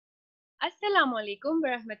Assalamu alaikum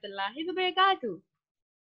warahmatullahi wabarakatuh.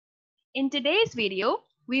 In today's video,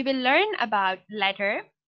 we will learn about letter,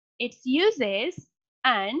 its uses,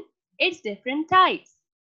 and its different types.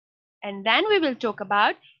 And then we will talk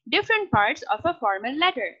about different parts of a formal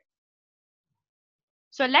letter.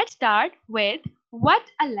 So let's start with what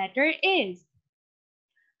a letter is.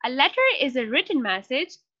 A letter is a written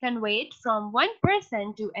message conveyed from one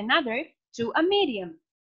person to another through a medium.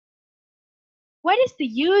 What is the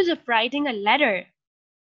use of writing a letter?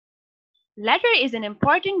 Letter is an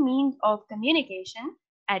important means of communication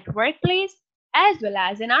at workplace as well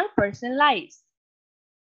as in our personal lives.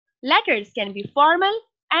 Letters can be formal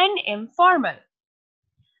and informal.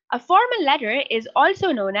 A formal letter is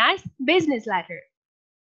also known as business letter,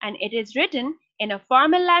 and it is written in a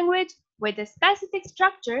formal language with a specific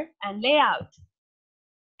structure and layout.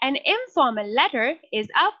 An informal letter is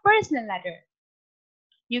a personal letter.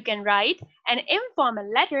 You can write an informal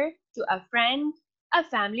letter to a friend, a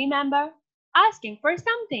family member, asking for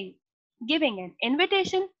something, giving an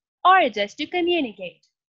invitation, or just to communicate.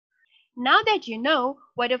 Now that you know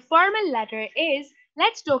what a formal letter is,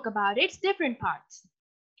 let's talk about its different parts.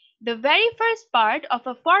 The very first part of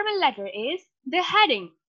a formal letter is the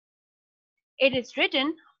heading. It is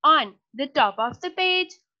written on the top of the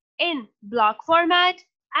page in block format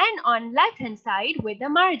and on left hand side with a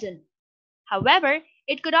margin. However,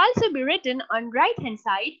 it could also be written on right hand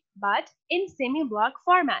side but in semi-block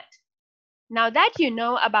format. Now that you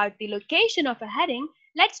know about the location of a heading,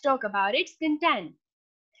 let's talk about its content.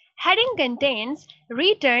 Heading contains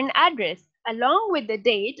return address along with the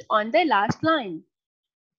date on the last line.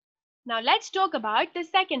 Now let's talk about the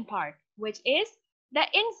second part, which is the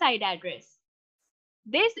inside address.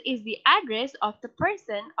 This is the address of the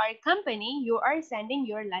person or company you are sending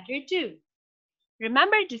your letter to.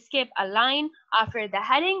 Remember to skip a line after the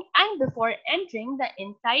heading and before entering the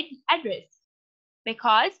inside address,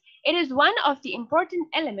 because it is one of the important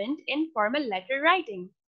elements in formal letter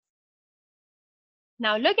writing.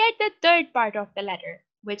 Now look at the third part of the letter,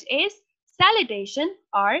 which is salutation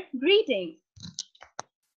or greeting.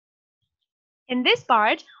 In this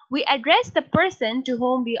part, we address the person to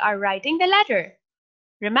whom we are writing the letter.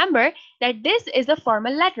 Remember that this is a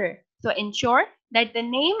formal letter, so ensure that the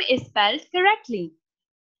name is spelled correctly.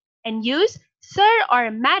 And use sir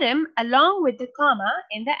or madam along with the comma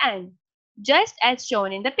in the end, just as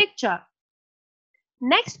shown in the picture.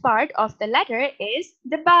 Next part of the letter is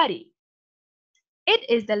the body. It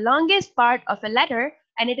is the longest part of a letter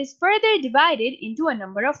and it is further divided into a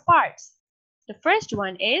number of parts. The first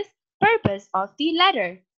one is purpose of the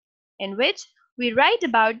letter, in which we write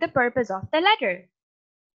about the purpose of the letter.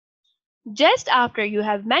 Just after you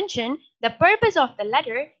have mentioned the purpose of the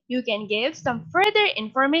letter, you can give some further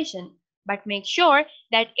information, but make sure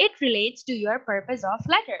that it relates to your purpose of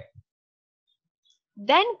letter.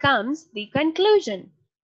 Then comes the conclusion.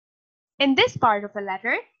 In this part of a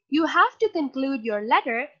letter, you have to conclude your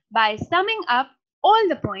letter by summing up all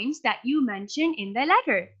the points that you mentioned in the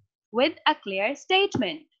letter with a clear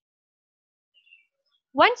statement.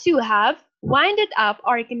 Once you have winded up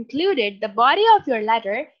or concluded the body of your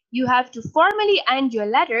letter, you have to formally end your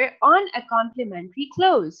letter on a complimentary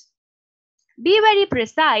close. Be very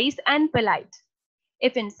precise and polite.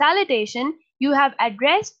 If in salutation you have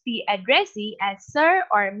addressed the addressee as sir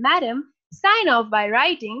or madam, sign off by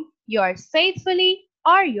writing yours faithfully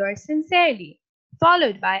or yours sincerely,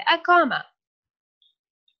 followed by a comma.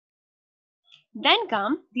 Then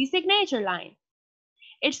comes the signature line.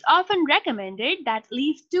 It's often recommended that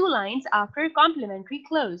leave 2 lines after complimentary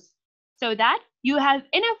close, so that you have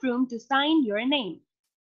enough room to sign your name.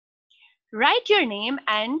 Write your name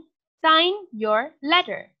and sign your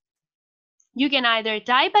letter. You can either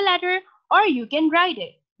type a letter or you can write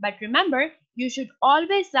it, but remember, you should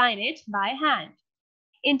always sign it by hand.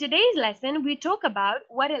 In today's lesson, we talk about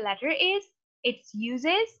what a letter is, its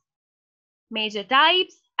uses, major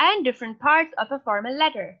types, and different parts of a formal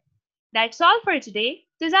letter. That's all for today.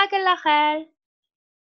 Jazakallah khair.